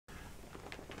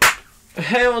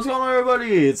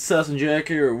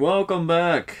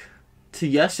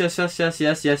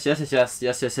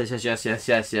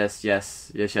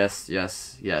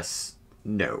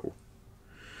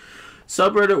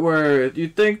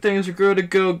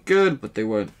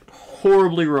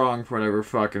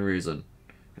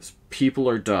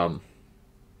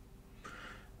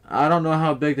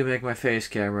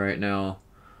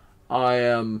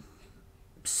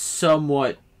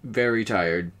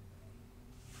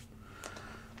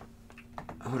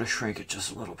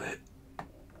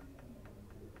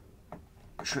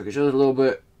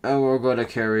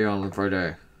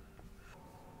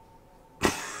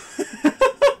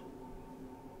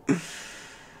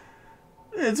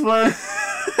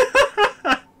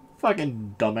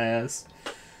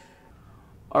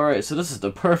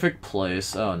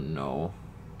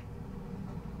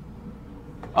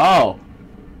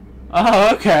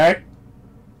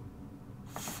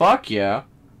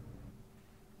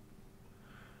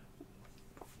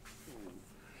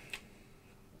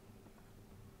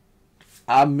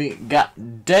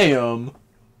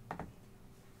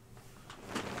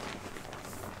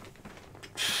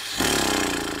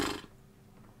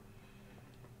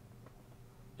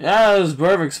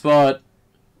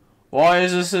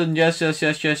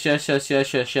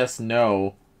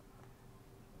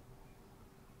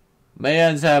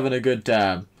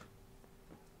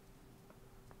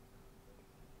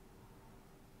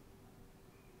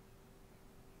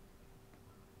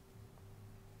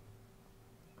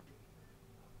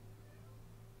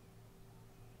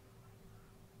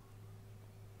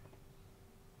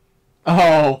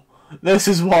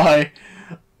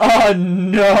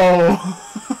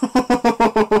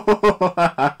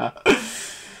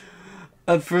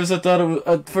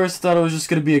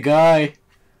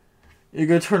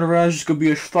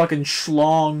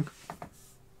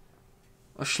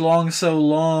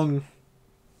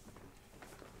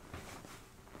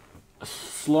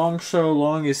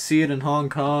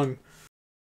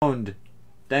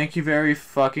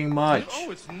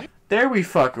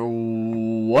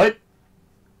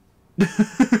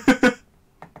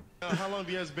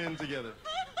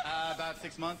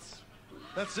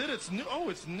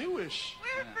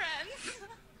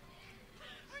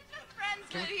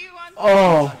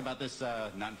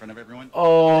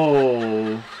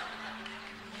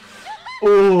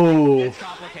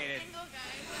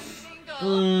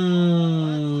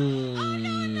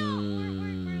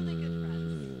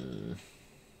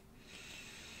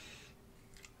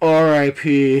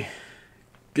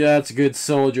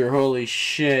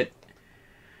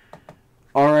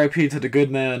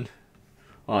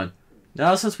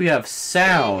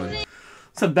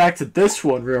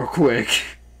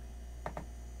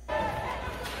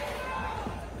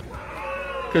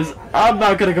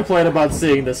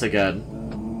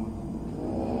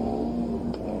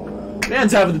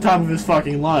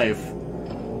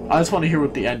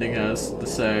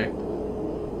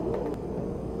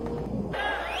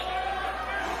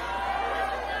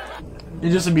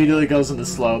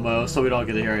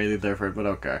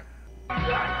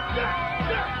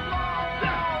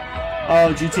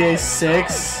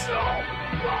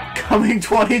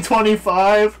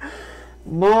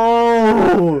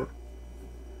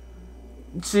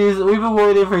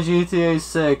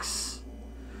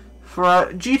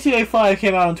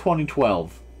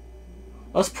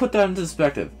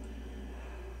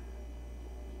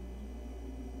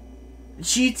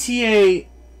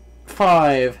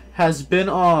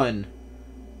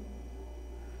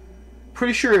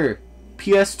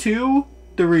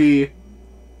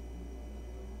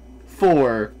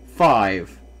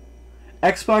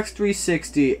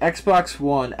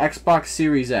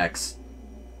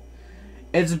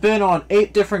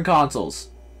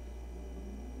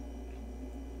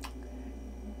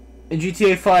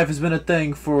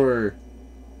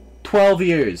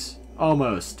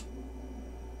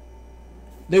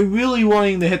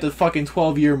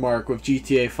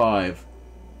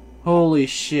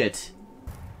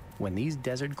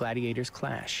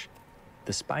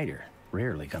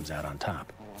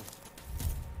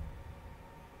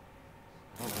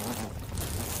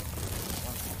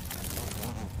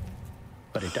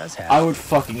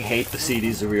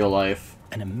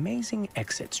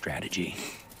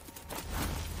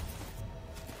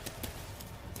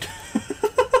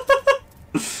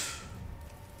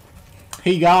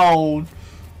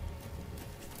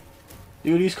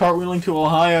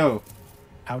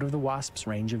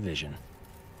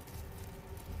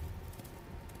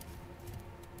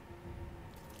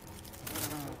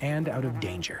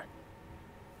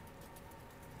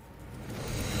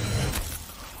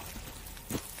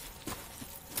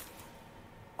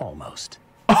Almost.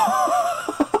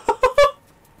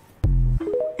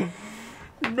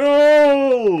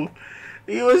 No!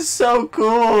 He was so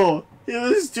cool! He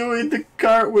was doing the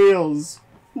cartwheels!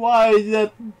 Why did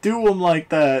that do him like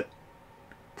that?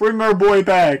 Bring our boy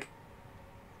back!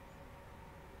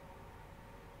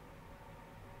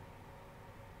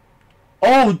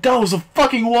 Oh, that was a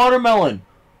fucking watermelon!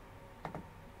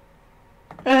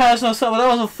 It has no sound, but that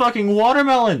was a fucking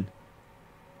watermelon!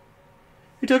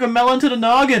 He took a melon to the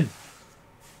noggin!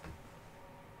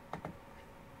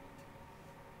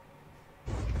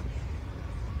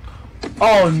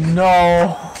 Oh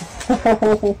no!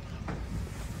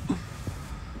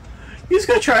 He's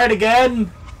gonna try it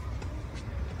again!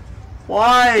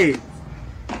 Why?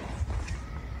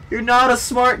 You're not a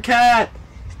smart cat!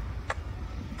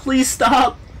 Please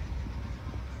stop!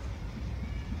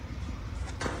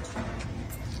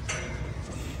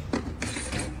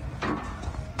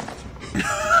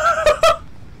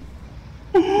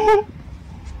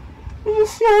 You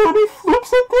see how many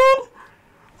flips it did?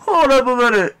 Hold up a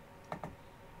minute!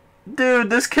 Dude,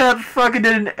 this cat fucking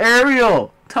did an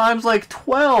aerial! Times like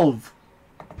 12!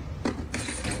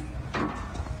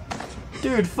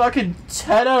 Dude, fucking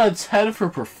 10 out of 10 for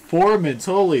performance,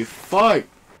 holy fuck!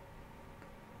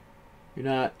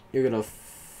 You're gonna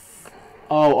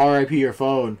oh, RIP your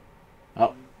phone.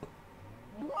 Oh.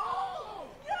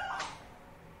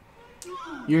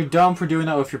 You're dumb for doing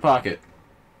that with your pocket.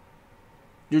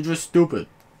 You're just stupid.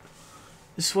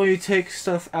 This is why you take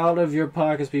stuff out of your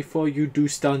pockets before you do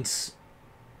stunts.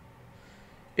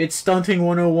 It's stunting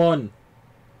 101.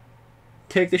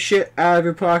 Take the shit out of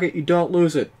your pocket, you don't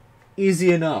lose it.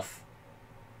 Easy enough.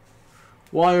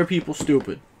 Why are people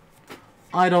stupid?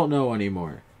 I don't know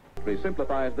anymore.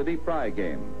 Simplifies the deep fry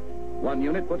game. One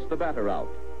unit puts the batter out,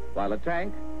 while a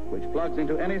tank, which plugs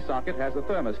into any socket, has a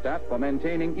thermostat for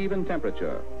maintaining even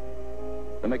temperature.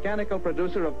 The mechanical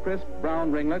producer of crisp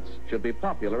brown ringlets should be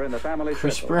popular in the family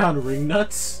Crisp circle. brown ring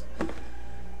nuts?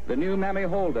 The new Mammy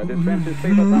Holder dispenses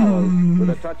paper towels with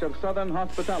a touch of southern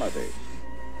hospitality.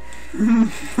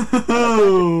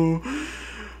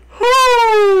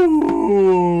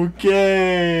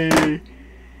 Okay.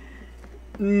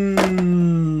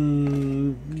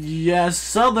 Yes,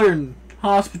 southern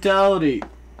hospitality.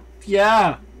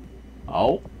 Yeah.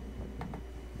 Oh.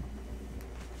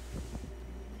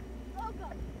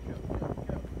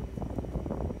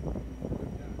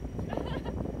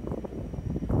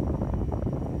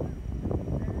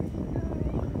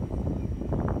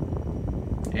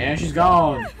 And she's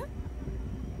gone.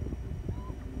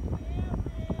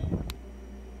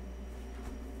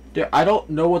 Dude, I don't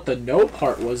know what the no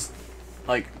part was.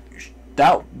 Like,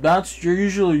 that's your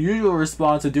usual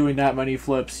response to doing that many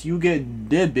flips. You get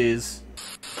dibbies.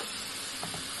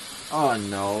 Oh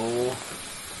no.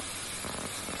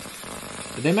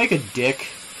 Did they make a dick?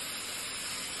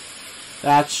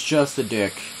 That's just a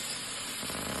dick.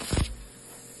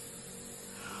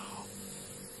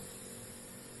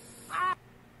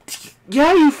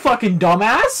 Yeah, you fucking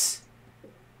dumbass!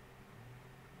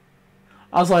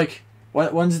 I was like,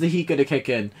 when's the heat gonna kick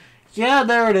in? Yeah,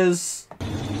 there it is.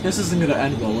 This isn't gonna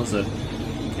end well, is it?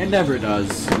 It never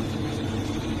does.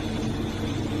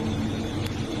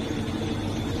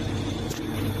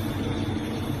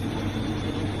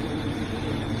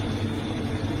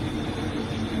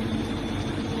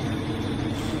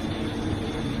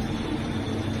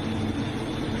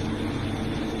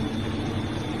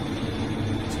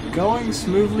 Going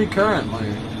smoothly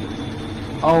currently.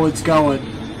 Oh, it's going.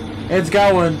 It's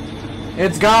going.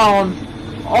 It's gone.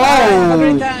 Oh! Have a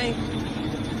great time.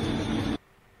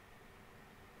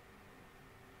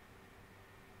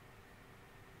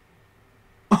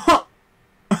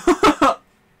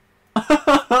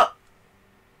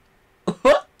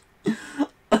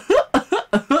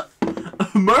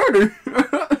 Murder.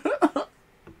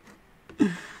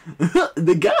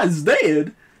 The guy's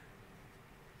dead.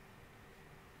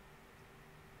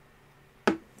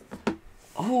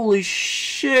 Holy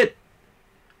shit!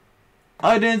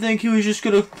 I didn't think he was just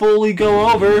gonna fully go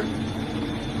over.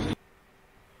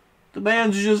 The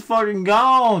man's just fucking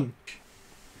gone.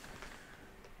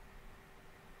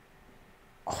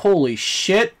 Holy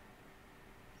shit.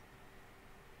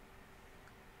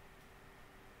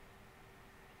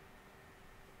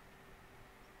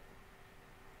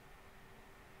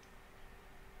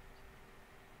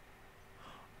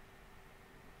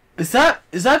 Is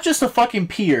that just a fucking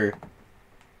pier?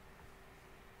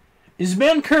 Is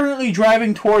man currently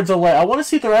driving towards a light? I want to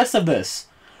see the rest of this.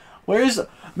 Where's...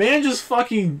 Man just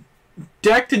fucking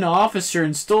decked an officer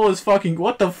and stole his fucking...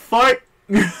 What the fuck?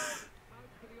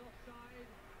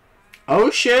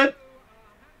 Oh shit.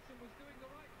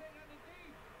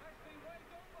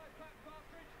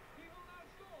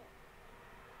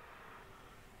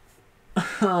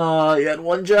 Oh, you had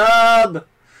one job!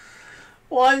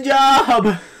 One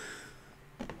job!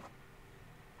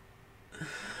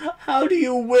 How do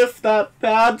you whiff that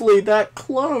badly, that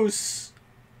close?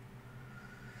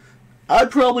 I'd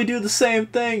probably do the same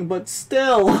thing, but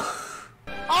still.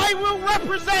 I will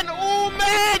represent all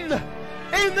men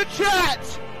in the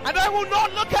church, and I will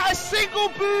not look at a single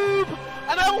boob,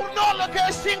 and I will not look at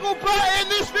a single butt in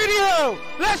this video.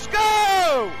 Let's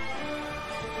go!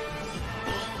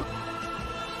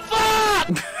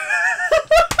 Fuck!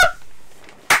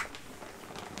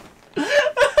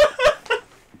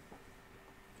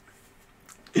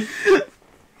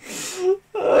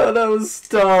 Oh, that was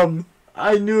dumb.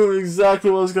 I knew exactly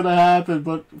what was gonna happen,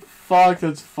 but fuck,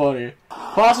 that's funny.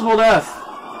 Possible death.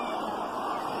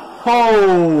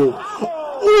 Oh!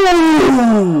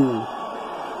 Ooh!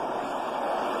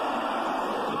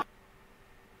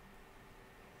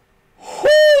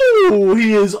 Ooh,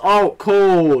 he is out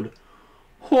cold.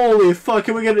 Holy fuck,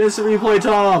 can we get an instant replay,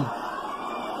 Tom?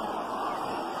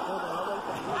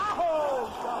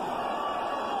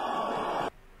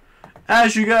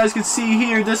 As you guys can see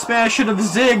here, this man should have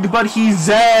zigged, but he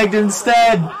zagged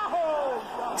instead.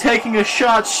 Taking a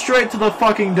shot straight to the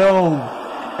fucking dome.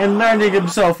 And landing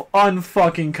himself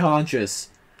unfucking conscious.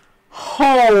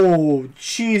 Oh,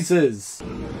 Jesus.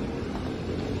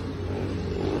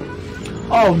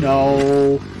 Oh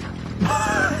no.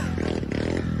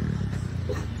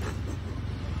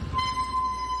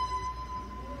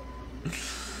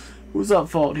 Who's at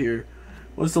fault here?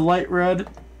 Was the light red?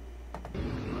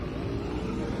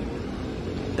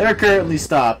 They're currently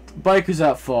stopped. Biker's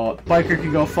at fault. Biker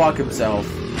can go fuck himself.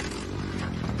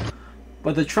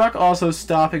 But the truck also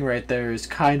stopping right there is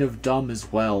kind of dumb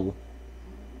as well.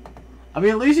 I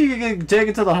mean, at least you can get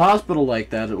taken to the hospital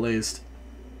like that, at least.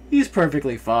 He's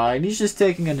perfectly fine. He's just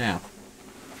taking a nap.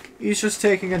 He's just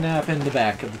taking a nap in the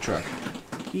back of the truck.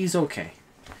 He's okay.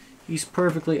 He's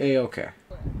perfectly A-okay.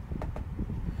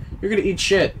 You're gonna eat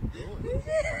shit.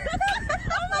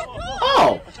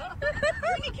 Oh!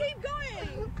 Keep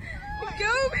going.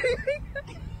 Go,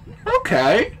 baby.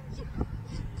 Okay.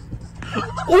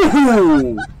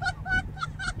 Ooh!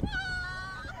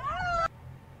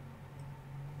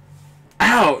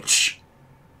 Ouch!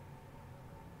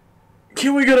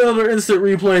 Can we get another instant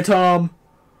replay, Tom?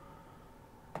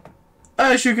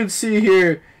 As you can see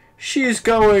here, she's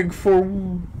going for...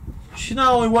 She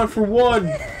not only went for 1,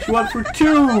 she went for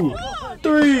 2,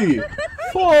 3,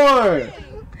 4,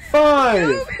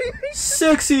 5,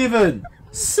 6 even,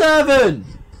 7,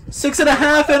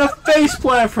 6.5 and a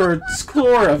faceplant for a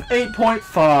score of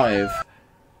 8.5.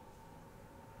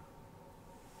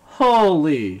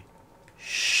 Holy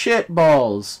shit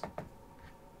balls.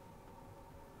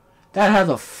 That had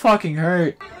to fucking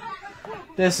hurt.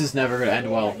 This is never gonna end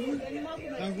well.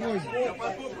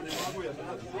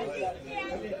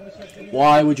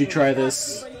 Why would you try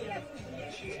this?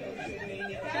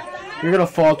 You're gonna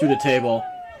fall through the table.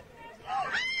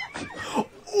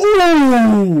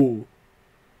 Ooh!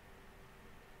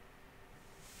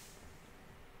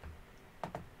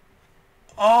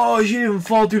 Oh, she didn't even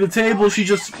fall through the table, she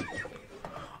just...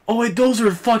 Oh wait, those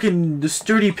are fucking the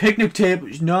sturdy picnic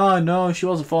tables. No, she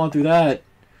wasn't falling through that.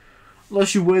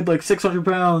 Unless you weighed like 600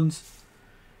 pounds.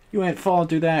 You ain't falling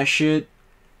through that shit.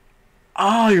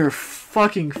 Oh, your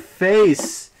fucking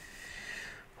face.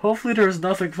 Hopefully there's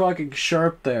nothing fucking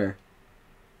sharp there.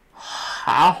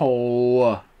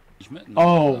 Ow.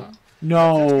 Oh.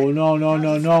 No.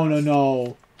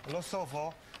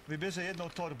 Losowo wybierze jedną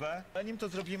torbę. Zanim to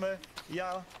zrobimy,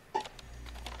 ja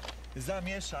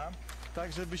zamieszam,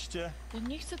 tak żebyście... Ja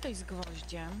nie chcę tej z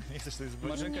gwoździem. Nie chcesz tej zbyt?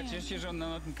 Marzenka cieszy się, że on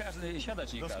na tym każdy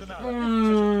siadać nie każe. Doskonale.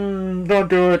 Don't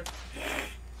do it.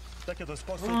 W taki to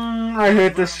sposób. I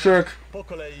hate this trick. Po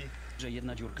kolei. Że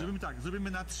jedna dziurka. Zrobimy tak,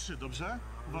 zrobimy na 3, dobrze?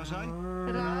 Uważaj.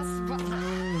 Raz, dwa.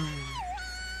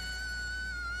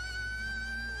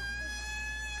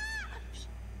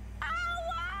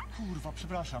 Kurwa,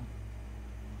 przepraszam.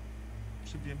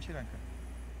 Przybiłem ci rękę.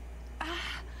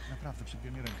 Naprawdę,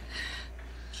 przybiłem mi rękę.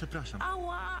 Przepraszam.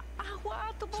 Ała,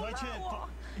 to Słuchajcie, bolało. to...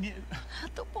 Nie...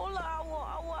 To bolało,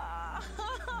 ała.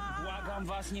 Błagam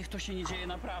was, niech to się nie dzieje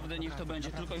naprawdę, niech to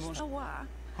będzie tylko i wyłącznie... Ała,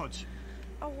 Chodź.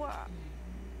 ała.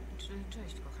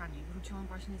 Cześć, kochani. Wróciłam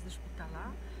właśnie ze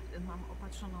szpitala. Mam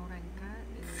opatrzoną rękę.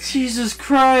 Jesus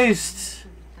Christ!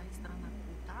 Witaj, strona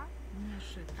kuta, nie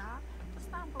szyta.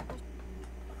 Dostałam po prostu...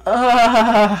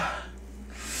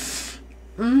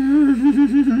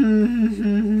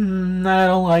 I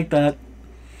don't like that.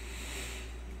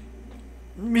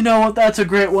 You know what, that's a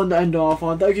great one to end off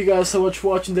on. Thank you guys so much for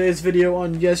watching today's video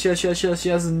on Yes, Yes, Yes, Yes,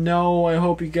 Yes, No. I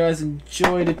hope you guys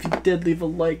enjoyed. If you did, leave a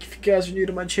like. If you guys are new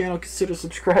to my channel, consider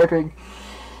subscribing.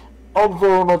 I'd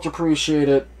very much appreciate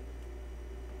it.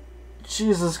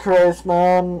 Jesus Christ,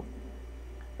 man.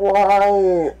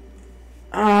 Why?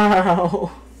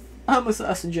 Ow. I'm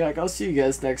Assassin Jack. I'll see you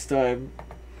guys next time.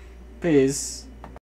 Peace.